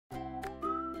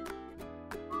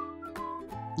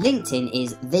LinkedIn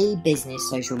is the business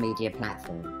social media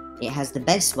platform. It has the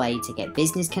best way to get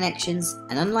business connections,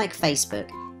 and unlike Facebook,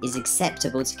 is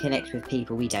acceptable to connect with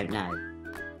people we don't know.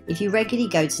 If you regularly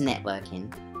go to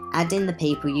networking, adding the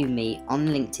people you meet on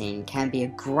LinkedIn can be a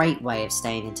great way of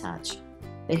staying in touch.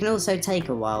 But it can also take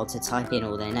a while to type in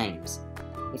all their names.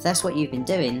 If that's what you've been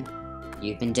doing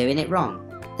it wrong.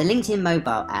 The LinkedIn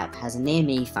mobile app has a Near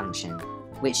Me function,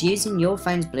 which using your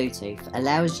phone's Bluetooth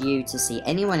allows you to see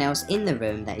anyone else in the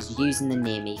room that is using the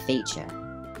Near Me feature.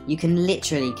 You can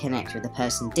literally connect with the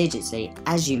person digitally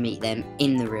as you meet them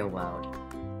in the real world.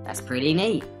 That's pretty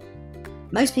neat.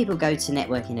 Most people go to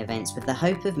networking events with the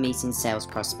hope of meeting sales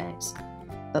prospects,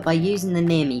 but by using the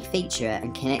Near Me feature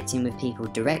and connecting with people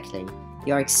directly,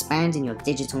 you're expanding your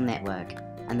digital network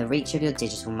and the reach of your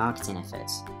digital marketing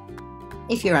efforts.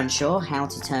 If you're unsure how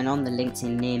to turn on the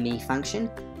LinkedIn Near Me function,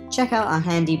 check out our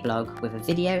handy blog with a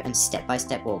video and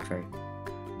step-by-step walkthrough.